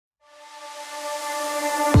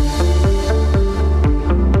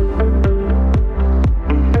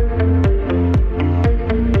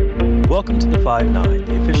5-9,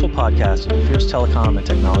 the official podcast of the Fierce Telecom and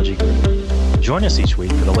Technology Group. Join us each week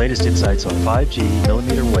for the latest insights on 5G,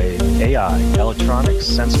 millimeter wave, AI, electronics,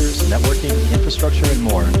 sensors, networking, infrastructure, and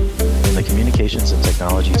more in the communications and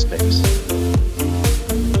technology space.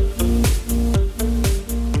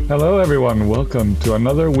 Hello, everyone. Welcome to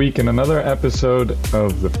another week and another episode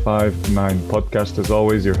of the 5-9 podcast. As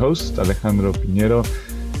always, your host, Alejandro Piñero.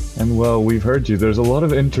 And well, we've heard you. There's a lot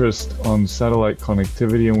of interest on satellite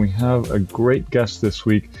connectivity, and we have a great guest this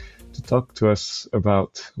week to talk to us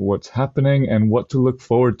about what's happening and what to look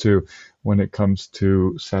forward to when it comes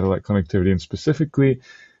to satellite connectivity. And specifically,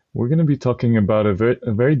 we're going to be talking about a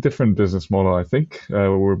very different business model, I think.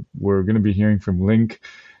 We're going to be hearing from Lynk.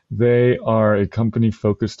 They are a company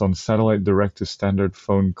focused on satellite direct-to-standard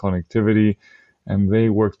phone connectivity, and they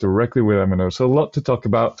work directly with MNOs. So a lot to talk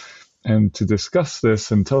about. And to discuss this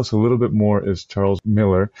and tell us a little bit more is Charles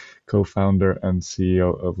Miller, co-founder and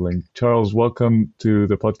CEO of Lynk. Charles, welcome to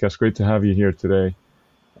the podcast. Great to have you here today.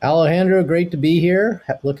 Alejandro, great to be here.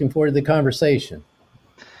 Looking forward to the conversation.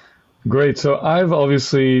 Great. So I've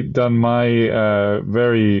obviously done my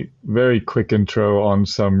very, very quick intro on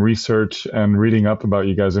some research and reading up about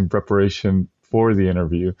you guys in preparation for the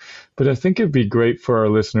interview. But I think it'd be great for our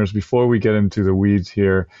listeners, before we get into the weeds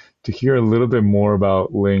here, to hear a little bit more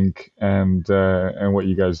about Lynk and what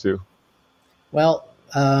you guys do. Well,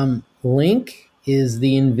 Lynk is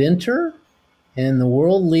the inventor and the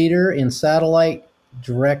world leader in satellite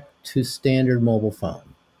direct-to-standard mobile phone.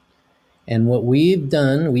 And what we've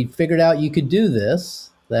done, we figured out you could do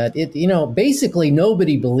this, that basically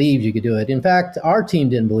nobody believed you could do it. In fact, our team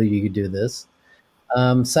didn't believe you could do this.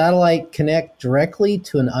 Satellite connect directly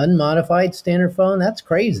to an unmodified standard phone, that's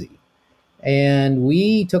crazy. And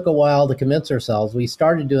we took a while to convince ourselves. We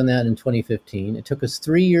started doing that in 2015. It took us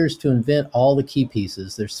 3 years to invent all the key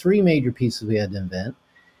pieces. There's three major pieces we had to invent.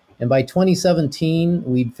 And by 2017,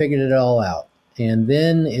 we'd figured it all out. And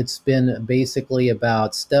then it's been basically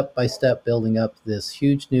about step-by-step building up this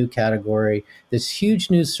huge new category, this huge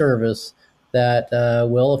new service that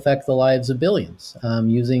will affect the lives of billions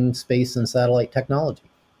using space and satellite technology.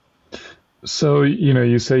 So,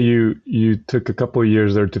 you say you took a couple of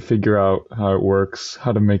years there to figure out how it works,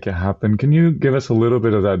 how to make it happen. Can you give us a little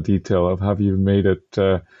bit of that detail of how you've made it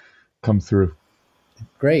come through?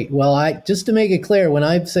 Great. Well, just to make it clear, when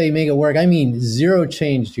I say make it work, I mean zero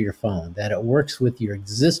change to your phone, that it works with your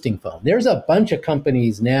existing phone. There's a bunch of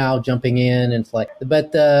companies now jumping in, and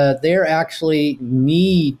but they're actually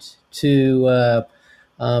need to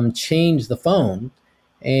change the phone.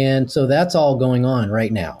 And so that's all going on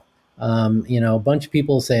right now. A bunch of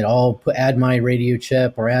people say, add my radio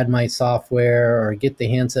chip or add my software or get the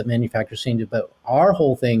handset manufacturer change it. But our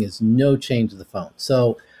whole thing is no change to the phone.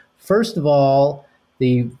 So first of all,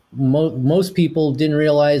 most people didn't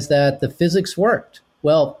realize that the physics worked.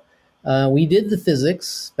 Well, we did the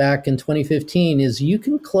physics back in 2015 is you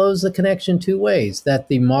can close the connection two ways, that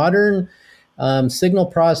the modern signal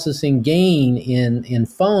processing gain in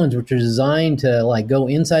phones, which are designed to go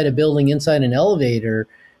inside a building, inside an elevator,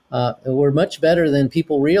 were much better than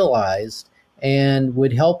people realized and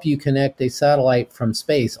would help you connect a satellite from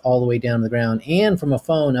space all the way down to the ground and from a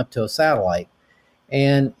phone up to a satellite.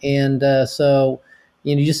 But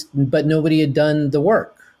nobody had done the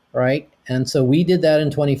work, right? And so we did that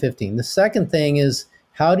in 2015. The second thing is,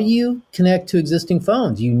 how do you connect to existing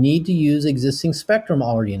phones? You need to use existing spectrum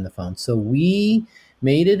already in the phone. So we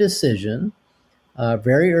made a decision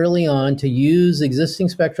very early on to use existing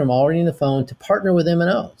spectrum already in the phone to partner with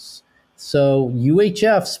MNOs. So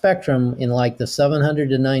UHF spectrum in the 700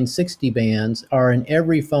 to 960 bands are in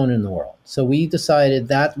every phone in the world. So we decided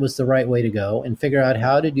that was the right way to go and figure out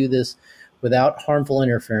how to do this without harmful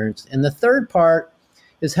interference. And the third part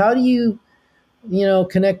is, how do you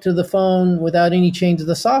connect to the phone without any change of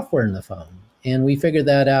the software in the phone? And we figured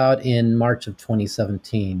that out in March of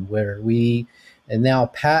 2017, where we now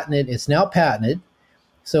patented. It's now patented.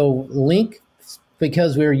 So Lynk,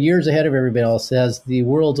 because we're years ahead of everybody else, has the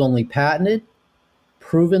world's only patented,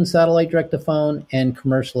 proven satellite direct-to-phone, and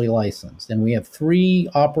commercially licensed. And we have 3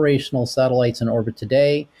 operational satellites in orbit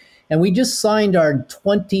today. And we just signed our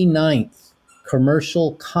 29th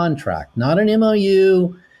commercial contract, not an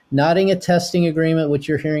MOU, not a testing agreement, which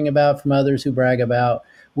you're hearing about from others who brag about.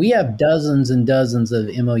 We have dozens and dozens of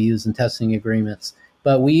MOUs and testing agreements,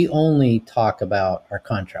 but we only talk about our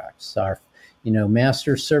contracts, our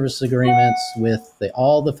master service agreements with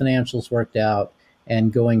all the financials worked out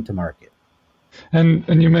and going to market. And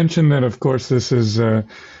you mentioned that, of course, this is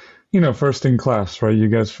first in class, right? You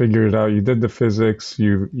guys figured it out. You did the physics.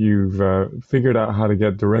 You've figured out how to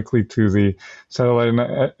get directly to the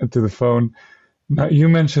satellite and to the phone. Now, you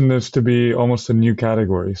mentioned this to be almost a new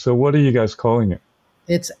category. So what are you guys calling it?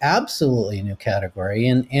 It's absolutely a new category.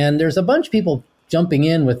 And there's a bunch of people jumping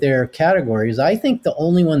in with their categories. I think the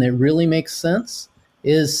only one that really makes sense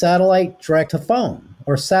is satellite direct to phone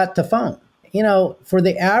or sat to phone. You know, for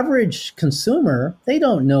the average consumer, they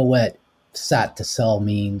don't know what sat to cell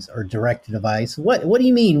means or direct to device. What do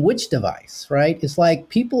you mean? Which device, right? It's like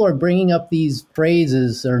people are bringing up these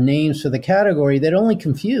phrases or names for the category that only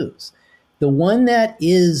confuse. The one that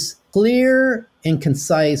is clear and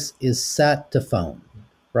concise is sat to phone,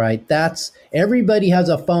 right? That's everybody has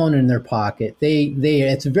a phone in their pocket.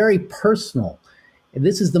 It's very personal.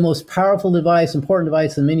 This is the most powerful device, important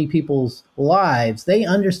device in many people's lives. They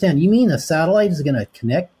understand. You mean a satellite is going to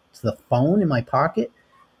connect to the phone in my pocket?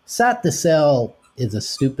 Sat to cell is a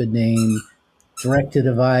stupid name. Direct to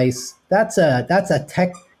device. That's a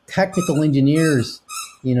technical engineer's,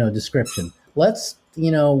 description.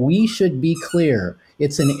 We should be clear.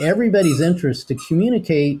 It's in everybody's interest to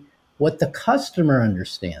communicate what the customer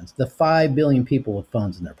understands, the 5 billion people with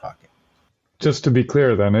phones in their pocket. Just to be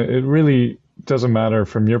clear then, it really doesn't matter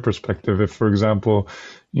from your perspective if, for example,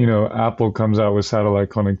 Apple comes out with satellite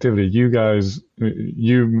connectivity. You guys,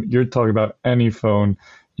 you're talking about any phone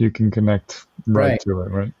you can connect right to it,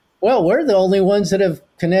 right? Well, we're the only ones that have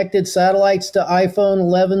connected satellites to iPhone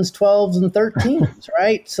 11s, 12s, and 13s,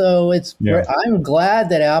 right? So I'm glad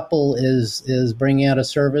that Apple is bringing out a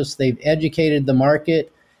service. They've educated the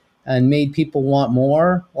market and made people want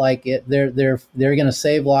more. They're going to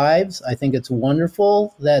save lives. I think it's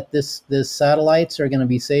wonderful that this satellites are going to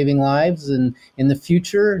be saving lives, and in the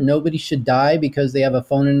future, nobody should die because they have a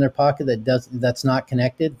phone in their pocket that's not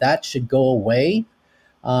connected. That should go away.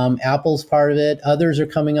 Apple's part of it. Others are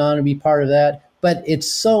coming on to be part of that. But it's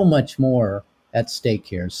so much more at stake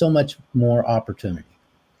here, so much more opportunity.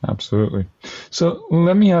 Absolutely. So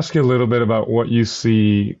let me ask you a little bit about what you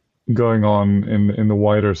see going on in the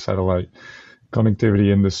wider satellite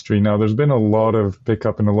connectivity industry. Now, there's been a lot of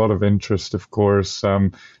pickup and a lot of interest, of course,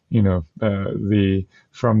 from the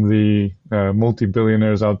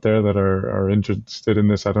multi-billionaires out there that are interested in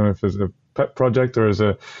this. I don't know if it's a pet project or as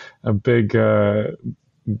a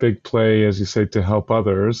big play, as you say, to help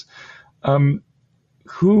others.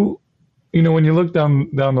 Who, when you look down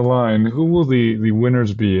the line, who will the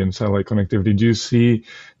winners be in satellite connectivity? Do you see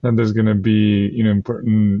that there's going to be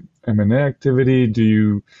important M&A activity? Do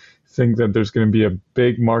you think that there's going to be a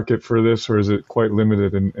big market for this, or is it quite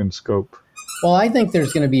limited in scope? Well, I think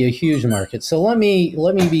there's going to be a huge market. So let me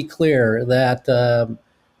be clear that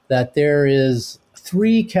there is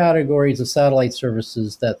 3 categories of satellite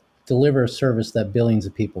services that deliver a service that billions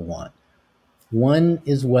of people want. One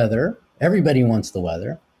is weather. Everybody wants the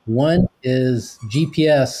weather. One is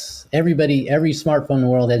GPS. Every smartphone in the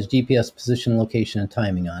world has GPS position, location, and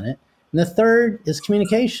timing on it. And the third is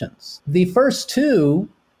communications. The first 2,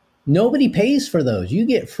 nobody pays for those. You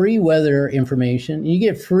get free weather information. You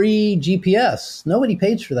get free GPS. Nobody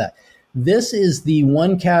pays for that. This is the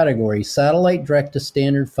one category, satellite direct to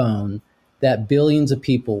standard phone, that billions of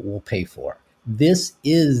people will pay for. This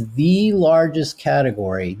is the largest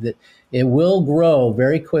category that it will grow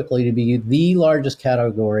very quickly to be the largest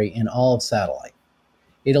category in all of satellite.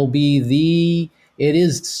 It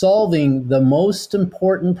is solving the most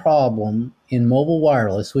important problem in mobile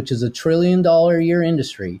wireless, which is $1 trillion a year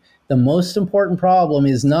industry. The most important problem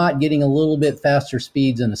is not getting a little bit faster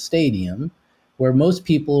speeds in a stadium, where most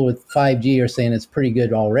people with 5G are saying it's pretty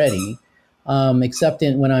good already, except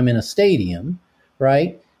when I'm in a stadium,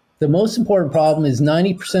 right? The most important problem is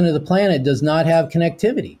 90% of the planet does not have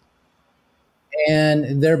connectivity.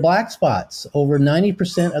 And they're black spots over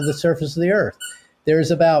 90% of the surface of the Earth.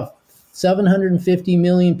 There's about 750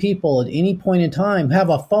 million people at any point in time have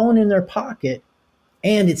a phone in their pocket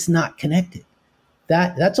and it's not connected.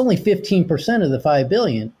 That's only 15% of the 5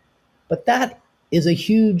 billion, but that is a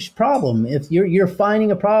huge problem. If you're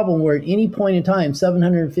finding a problem where at any point in time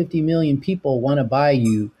 750 million people want to buy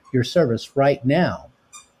your service right now,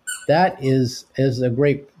 that's a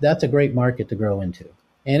great market to grow into,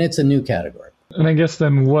 and it's a new category. And I guess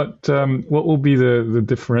then what will be the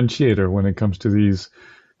differentiator when it comes to these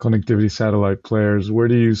connectivity satellite players? Where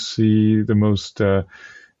do you see the most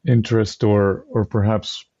interest, or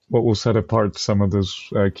perhaps what will set apart some of those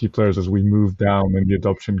key players as we move down in the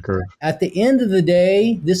adoption curve? At the end of the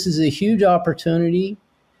day, this is a huge opportunity.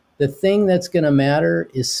 The thing that's going to matter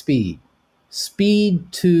is speed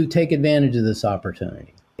to take advantage of this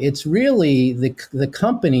opportunity. It's really the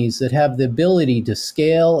companies that have the ability to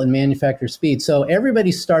scale and manufacture speed. So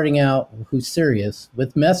everybody's starting out who's serious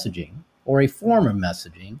with messaging or a form of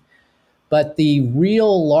messaging But the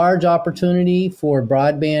real large opportunity for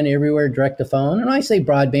broadband everywhere direct to phone, and I say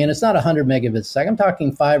broadband, it's not 100 megabits a second. I'm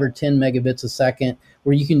talking 5 or 10 megabits a second,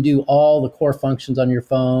 where you can do all the core functions on your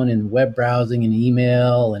phone and web browsing and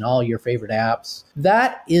email and all your favorite apps.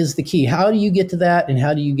 That is the key. How do you get to that, and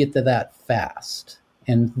how do you get to that fast?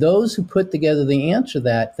 And those who put together the answer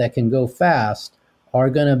that can go fast are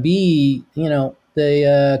going to be,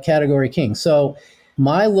 the category king. So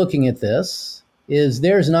my looking at this is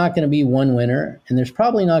there's not going to be one winner, and there's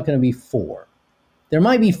probably not going to be four. There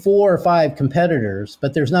might be 4 or 5 competitors,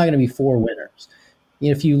 but there's not going to be 4 winners.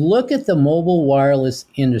 If you look at the mobile wireless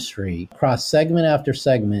industry across segment after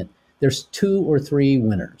segment, there's 2 or 3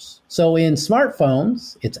 winners. So in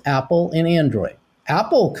smartphones, it's Apple and Android.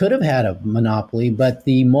 Apple could have had a monopoly, but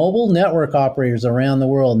the mobile network operators around the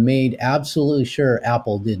world made absolutely sure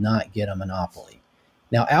Apple did not get a monopoly.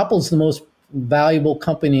 Now, Apple's the most valuable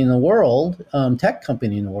company in the world, tech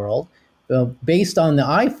company in the world, based on the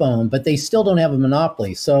iPhone, but they still don't have a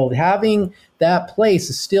monopoly. So having that place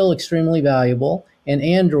is still extremely valuable. And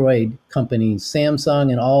Android companies,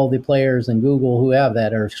 Samsung and all the players and Google who have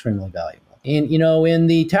that are extremely valuable. And, in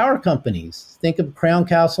the tower companies, think of Crown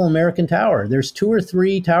Castle, American Tower. There's 2 or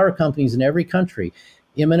 3 tower companies in every country.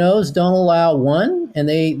 MNOs don't allow one, and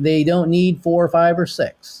they don't need 4 or 5 or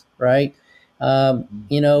 6, right?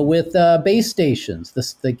 With base stations,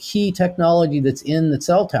 the key technology that's in the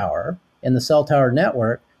cell tower and the cell tower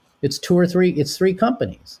network, it's 2 or 3, it's 3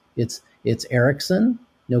 companies. It's Ericsson,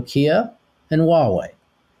 Nokia, and Huawei,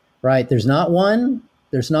 right? There's not 1,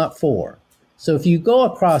 there's not 4. So if you go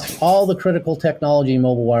across all the critical technology in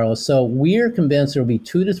mobile wireless, so we're convinced there will be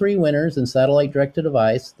 2 to 3 winners in satellite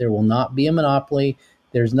direct-to-device. There will not be a monopoly.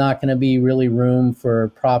 There's not going to be really room for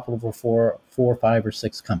profitable 4, 5, or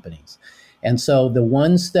 6 companies. And so the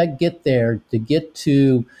ones that get there to get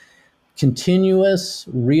to continuous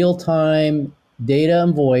real-time data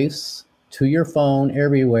and voice to your phone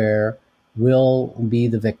everywhere will be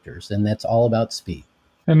the victors. And that's all about speed.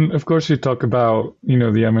 And of course, you talk about the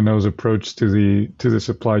MNO's approach to the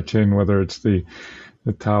supply chain, whether it's the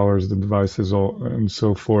towers, the devices, and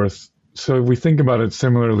so forth. So if we think about it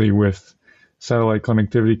similarly with satellite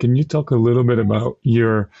connectivity, can you talk a little bit about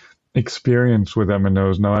your experience with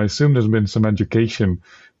MNOs? Now, I assume there's been some education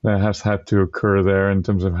that has had to occur there in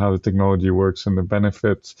terms of how the technology works and the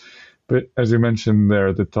benefits. But as you mentioned there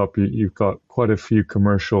at the top, you've got quite a few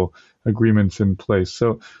commercial agreements in place.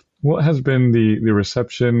 So what has been the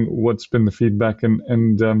reception? What's been the feedback?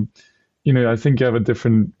 And I think you have a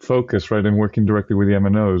different focus, right, in working directly with the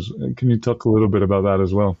MNOs. Can you talk a little bit about that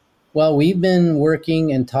as well? Well, we've been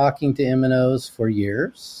working and talking to MNOs for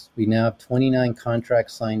years. We now have 29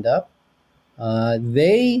 contracts signed up.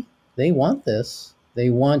 They want this.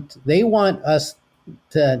 They want us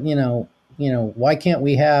to, why can't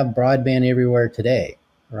we have broadband everywhere today,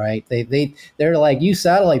 right? They're like, you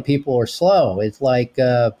satellite people are slow. It's like,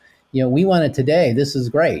 we want it today. This is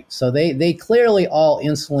great. So they clearly all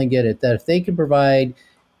instantly get it, that if they could provide,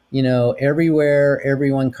 everywhere,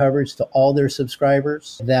 everyone coverage to all their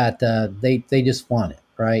subscribers, that they just want it,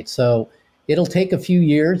 right? So it'll take a few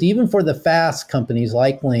years, even for the fast companies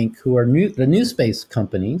like Lynk, who are the new space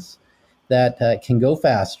companies that can go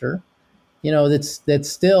faster. That's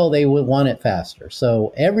still, they would want it faster.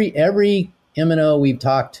 So every MNO we've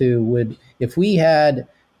talked to would, if we had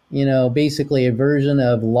basically a version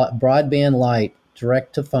of broadband light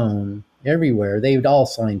direct to phone everywhere, they would all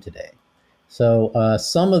sign today. So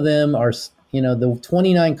some of them are, the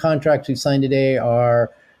 29 contracts we've signed today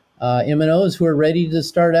are MNOs who are ready to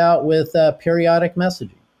start out with periodic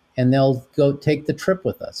messaging, and they'll go take the trip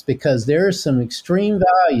with us because there's some extreme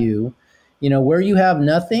value, where you have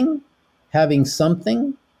nothing, having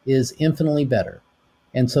something is infinitely better.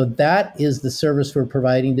 And so that is the service we're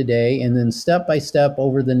providing today. And then step by step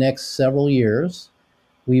over the next several years,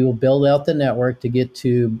 we will build out the network to get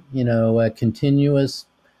to, continuous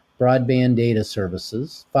broadband data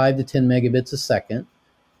services, 5 to 10 megabits a second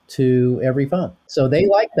to every phone. So they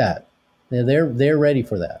like that. They're ready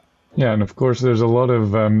for that. Yeah. And of course, there's a lot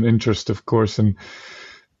of interest, of course, in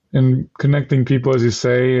connecting people, as you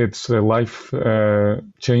say. It's life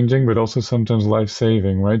changing, but also sometimes life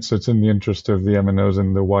saving, right? So it's in the interest of the MNOs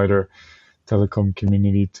and the wider telecom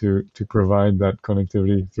community to provide that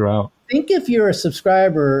connectivity throughout. Think if you're a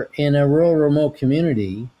subscriber in a rural, remote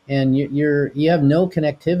community and you have no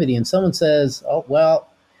connectivity, and someone says, "Oh, well,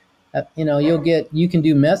 you can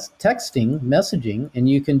do messaging, and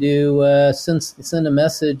you can do send a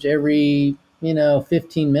message every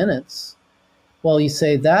 15 minutes." Well, you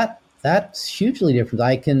say that's hugely different.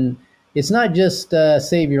 I can it's not just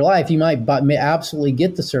save your life. You may absolutely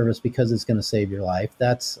get the service because it's going to save your life.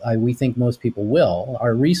 We think most people will.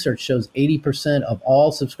 Our research shows 80% of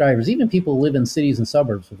all subscribers, even people who live in cities and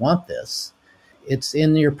suburbs, want this. It's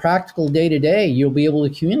in your practical day-to-day, you'll be able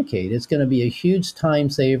to communicate. It's going to be a huge time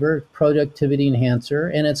saver, productivity enhancer,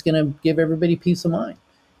 and it's going to give everybody peace of mind.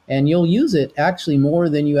 And you'll use it actually more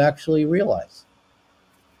than you actually realize.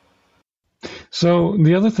 So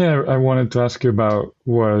the other thing I wanted to ask you about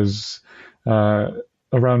was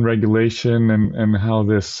around regulation and how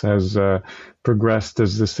this has progressed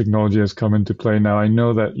as this technology has come into play. Now, I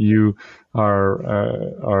know that you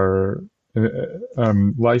are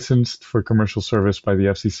licensed for commercial service by the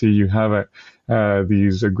FCC. You have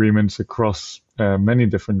these agreements across many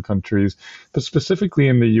different countries, but specifically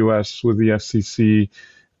in the US with the FCC,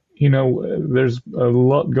 there's a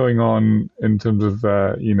lot going on in terms of,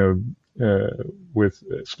 with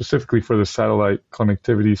specifically for the satellite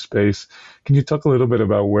connectivity space. Can you talk a little bit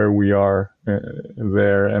about where we are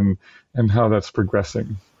there and how that's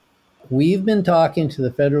progressing? We've been talking to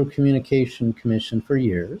the Federal Communication Commission for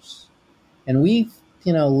years, and we've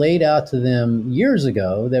laid out to them years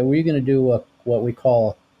ago that we're going to do what we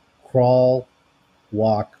call a crawl,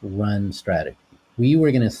 walk, run strategy. We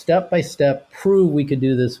were going to step by step prove we could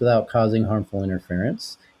do this without causing harmful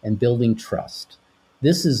interference and building trust.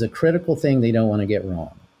 This is a critical thing they don't want to get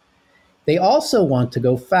wrong. They also want to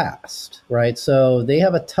go fast, right? So they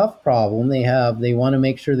have a tough problem. They want to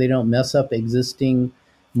make sure they don't mess up existing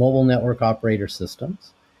mobile network operator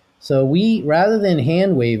systems. So we, rather than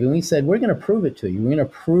hand waving, we said, we're going to prove it to you. We're going to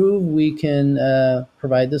prove we can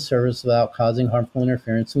provide the service without causing harmful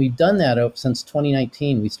interference. And we've done that since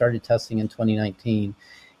 2019. We started testing in 2019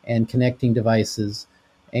 and connecting devices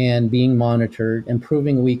and being monitored and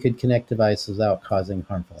proving we could connect devices without causing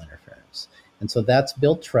harmful interference. And so that's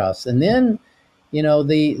built trust. And then,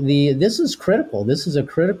 this is critical. This is a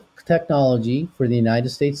critical technology for the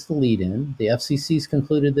United States to lead in. The FCC's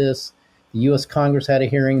concluded this. The U.S. Congress had a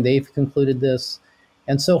hearing. They've concluded this.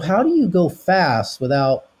 And so how do you go fast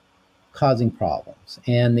without causing problems?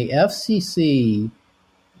 And the FCC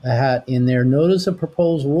had, in their notice of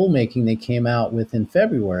proposed rulemaking they came out with in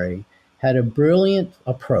February, had a brilliant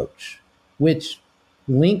approach, which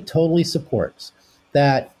Lynk totally supports,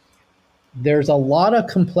 that there's a lot of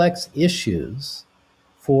complex issues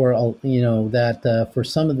for for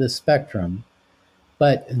some of this spectrum,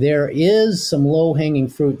 but there is some low-hanging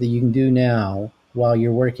fruit that you can do now while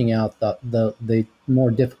you're working out the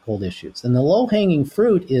more difficult issues. And the low-hanging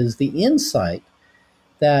fruit is the insight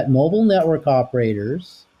that mobile network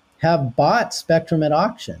operators have bought spectrum at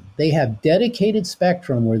auction. They have dedicated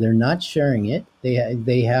spectrum where they're not sharing it.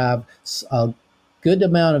 They have a good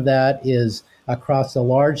amount of that is across a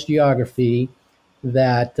large geography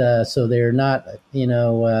that, so they're not,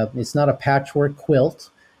 it's not a patchwork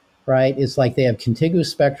quilt, right? It's like they have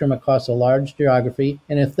contiguous spectrum across a large geography.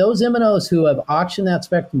 And if those MNOs who have auctioned that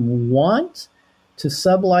spectrum want to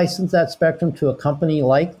sublicense that spectrum to a company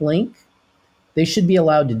like Lynk, they should be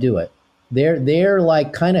allowed to do it. They're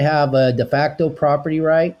like kind of have a de facto property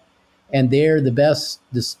right, and they're the best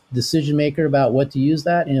decision maker about what to use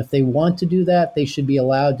that. And if they want to do that, they should be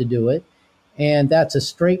allowed to do it. And that's a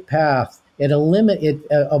straight path. It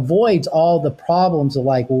avoids all the problems of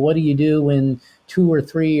like, well, what do you do when 2 or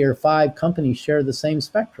 3 or 5 companies share the same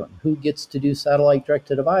spectrum? Who gets to do satellite direct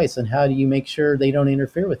to device, and how do you make sure they don't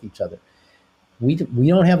interfere with each other? We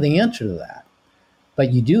don't have the answer to that,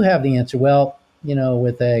 but you do have the answer. Well,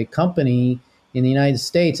 with a company in the United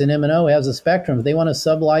States, an MNO has a spectrum. If they want to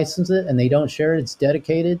sublicense it and they don't share it, it's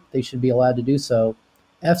dedicated, they should be allowed to do so.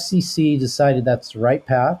 FCC decided that's the right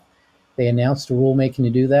path. They announced a rulemaking to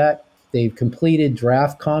do that. They've completed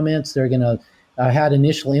draft comments. They're going to had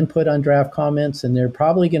initial input on draft comments, and they're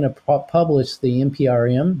probably going to publish the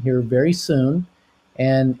NPRM here very soon.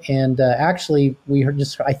 And actually,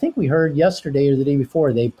 I think we heard yesterday or the day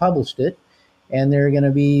before they published it, and they're going to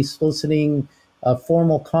be soliciting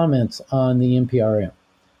formal comments on the NPRM.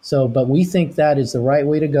 So, but we think that is the right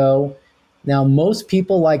way to go. Now, most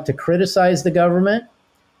people like to criticize the government,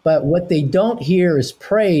 but what they don't hear is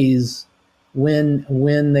praise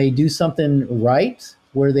when they do something right,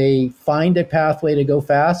 where they find a pathway to go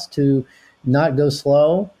fast, to not go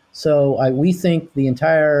slow. So we think the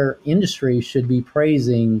entire industry should be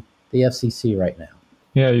praising the FCC right now.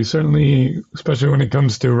 Yeah, you certainly, especially when it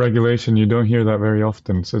comes to regulation, you don't hear that very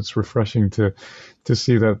often. So it's refreshing to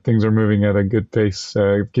see that things are moving at a good pace,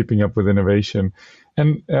 keeping up with innovation.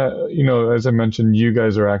 And, as I mentioned, you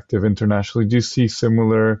guys are active internationally. Do you see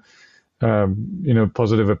similar,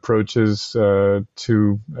 positive approaches to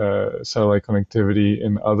satellite connectivity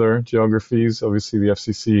in other geographies? Obviously, the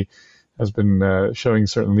FCC has been showing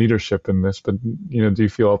certain leadership in this. But do you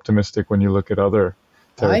feel optimistic when you look at other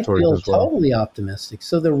territories I feel as well? totally optimistic.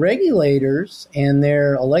 So the regulators and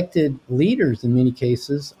their elected leaders, in many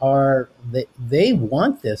cases, they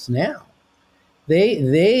want this now.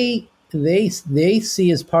 They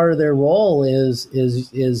see as part of their role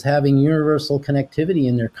is having universal connectivity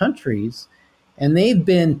in their countries, and they've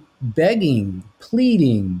been begging,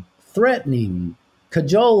 pleading, threatening,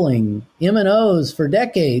 cajoling MNOs for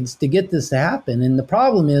decades to get this to happen. And the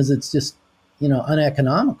problem is it's just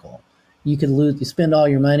uneconomical. You spend all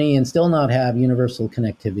your money and still not have universal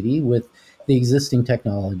connectivity with the existing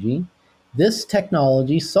technology. This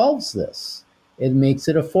technology solves this. It makes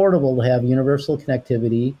it affordable to have universal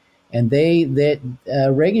connectivity, and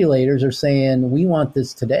regulators are saying we want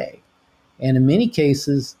this today. And in many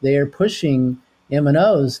cases, they are pushing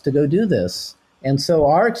MNOs to go do this. And so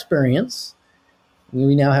our experience,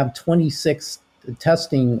 we now have 26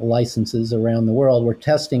 testing licenses around the world. We're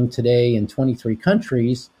testing today in 23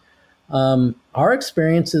 countries. Our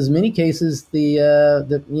experience is many cases the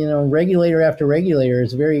regulator after regulator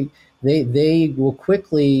is they will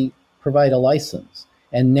quickly provide a license.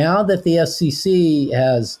 And now that the FCC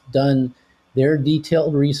has done their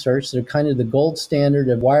detailed research, they're kind of the gold standard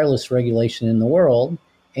of wireless regulation in the world,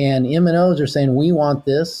 and MNOs are saying we want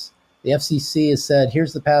this. The FCC has said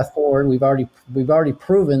here's the path forward. We've already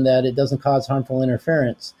proven that it doesn't cause harmful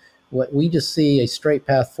interference. What we just see a straight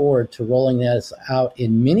path forward to rolling that out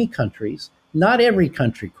in many countries, not every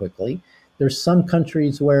country quickly. There's some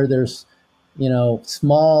countries where there's,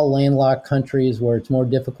 small landlocked countries where it's more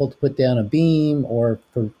difficult to put down a beam, or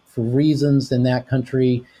for reasons in that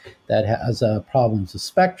country that has problems with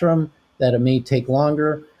spectrum, that it may take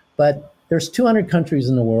longer. But there's 200 countries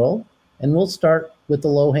in the world, and we'll start with the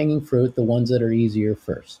low-hanging fruit, the ones that are easier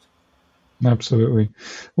first. Absolutely.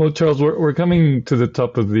 Well, Charles, we're coming to the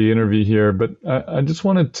top of the interview here, but I just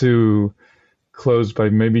wanted to close by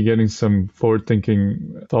maybe getting some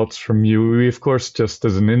forward-thinking thoughts from you. We, of course, just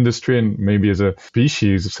as an industry and maybe as a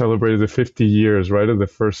species, celebrated the 50 years, right, of the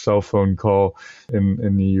first cell phone call in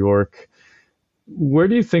New York. Where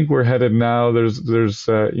do you think we're headed now?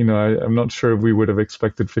 I'm not sure if we would have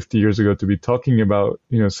expected 50 years ago to be talking about,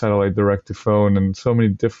 satellite direct-to-phone and so many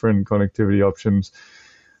different connectivity options.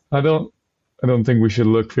 I don't think we should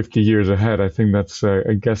look 50 years ahead. I think that's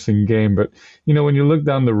a guessing game. But, when you look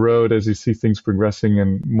down the road as you see things progressing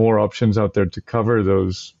and more options out there to cover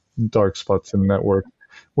those dark spots in the network,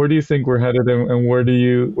 where do you think we're headed, and where do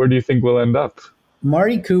you think we'll end up?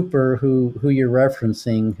 Marty Cooper, who you're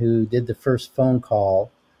referencing, who did the first phone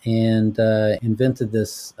call and invented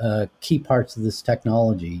this key parts of this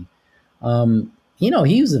technology,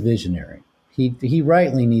 he was a visionary. He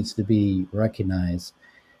rightly needs to be recognized.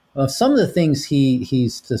 Some of the things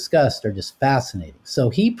he's discussed are just fascinating. So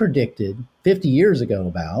he predicted 50 years ago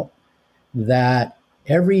about that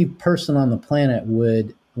every person on the planet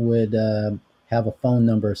would have a phone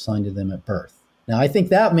number assigned to them at birth. Now, I think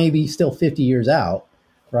that may be still 50 years out,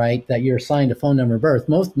 right? That you're assigned a phone number at birth.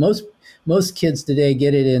 Most kids today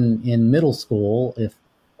get it in middle school,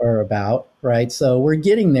 right? So we're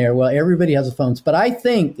getting there. Well, everybody has a phone, but I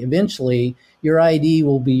think eventually your ID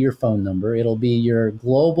will be your phone number. It'll be your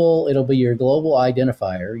global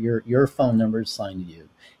identifier. Your phone number is assigned to you.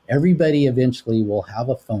 Everybody eventually will have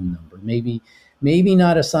a phone number. Maybe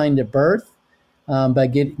not assigned at birth, but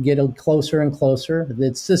get closer and closer.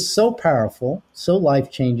 It's just so powerful, so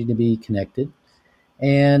life-changing to be connected,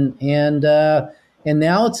 and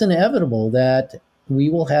now it's inevitable that we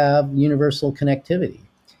will have universal connectivity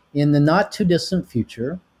in the not too distant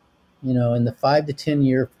future. In the 5 to 10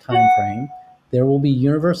 year time frame, there will be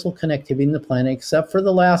universal connectivity in the planet, except for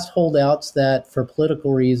the last holdouts that, for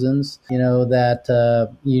political reasons, that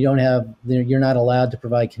you're not allowed to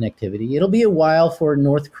provide connectivity. It'll be a while for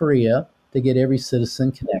North Korea to get every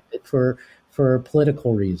citizen connected for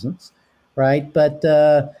political reasons, right? But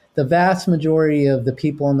the vast majority of the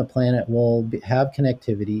people on the planet will have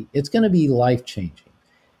connectivity. It's going to be life-changing.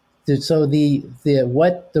 So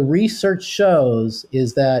what the research shows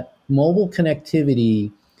is that mobile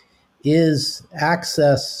connectivity is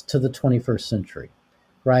access to the 21st century,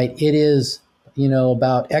 right? It is,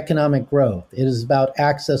 about economic growth. It is about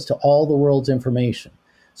access to all the world's information.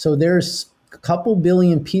 So there's a couple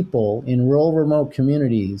billion people in rural, remote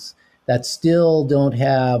communities that still don't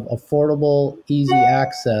have affordable, easy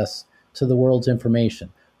access to the world's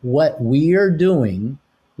information. What we are doing,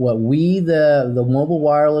 the mobile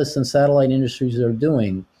wireless and satellite industries are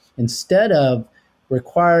doing, instead of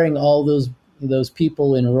requiring all those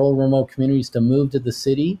people in rural, remote communities to move to the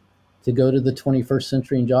city to go to the 21st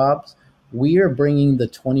century in jobs, we are bringing the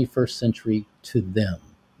 21st century to them.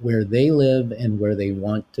 where they live and where they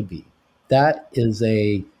want to be. That is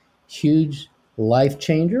a huge life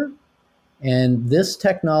changer. And this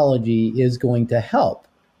technology is going to help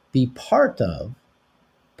be part of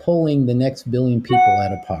pulling the next billion people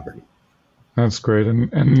out of poverty. That's great.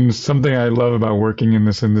 And something I love about working in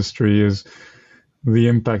this industry is the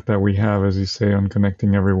impact that we have, as you say, on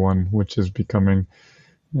connecting everyone, which is becoming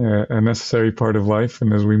a necessary part of life.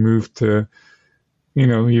 And as we move to,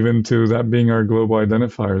 even to that being our global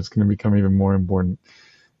identifier, it's going to become even more important.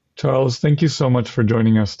 Charles, thank you so much for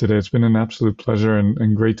joining us today. It's been an absolute pleasure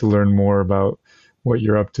and great to learn more about what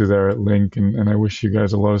you're up to there at Lynk. And I wish you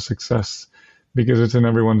guys a lot of success because it's in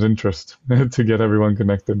everyone's interest to get everyone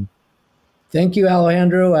connected. Thank you,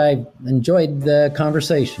 Alejandro. I enjoyed the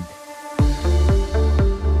conversation.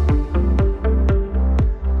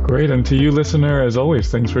 Great. And to you, listener, as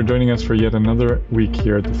always, thanks for joining us for yet another week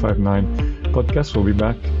here at the 5-9 podcast. We'll be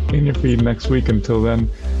back in your feed next week. Until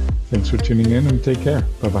then, thanks for tuning in and take care.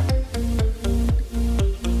 Bye-bye.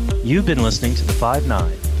 You've been listening to the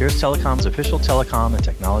 5-9, Fierce Telecom's official telecom and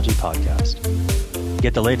technology podcast.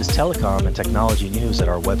 Get the latest telecom and technology news at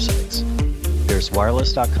our websites,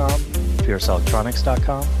 fiercewireless.com,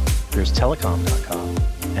 fierceelectronics.com,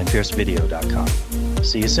 fiercetelecom.com, and fiercevideo.com.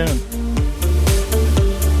 See you soon.